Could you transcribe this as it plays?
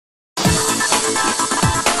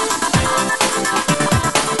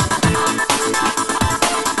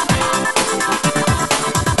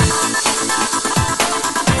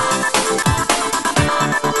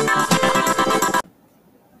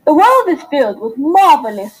filled with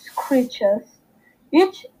marvelous creatures,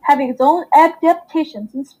 each having its own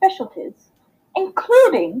adaptations and specialties,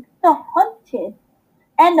 including the hunted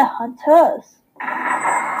and the hunters.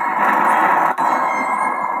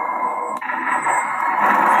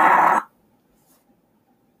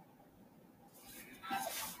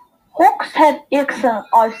 Hawks have excellent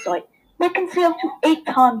eyesight. They can see up to 8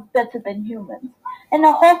 times better than humans, and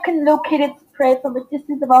a hawk can locate its prey from a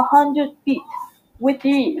distance of 100 feet with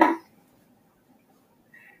ease.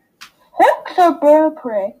 Hawks are bird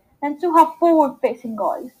prey and so have forward-facing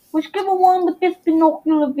eyes, which give one the best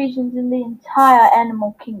binocular visions in the entire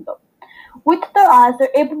animal kingdom. With their eyes, they're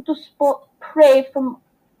able to spot prey from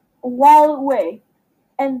a while away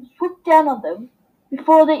and swoop down on them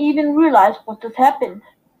before they even realize what has happened.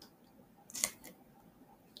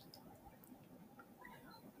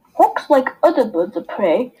 Hawks, like other birds of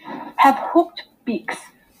prey, have hooked beaks,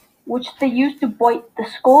 which they use to bite the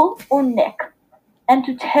skull or neck, and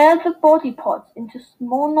to tear the body parts into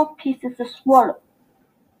small enough pieces to swallow.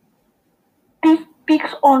 These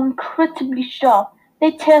beaks are incredibly sharp.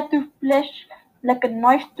 They tear through flesh like a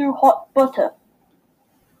knife through hot butter.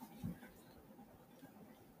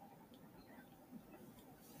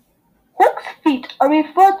 Hawks' feet are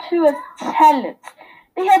referred to as talons.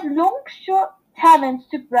 They have long, short talons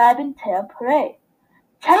to grab and tear prey.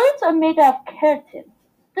 Talons are made out of keratin,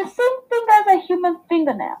 the same thing as a human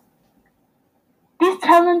fingernail. These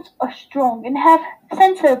talons are strong and have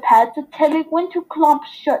sensor pads that tell it when to clamp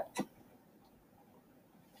shut.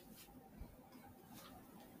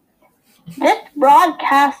 This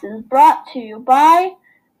broadcast is brought to you by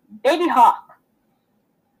Baby Hawk.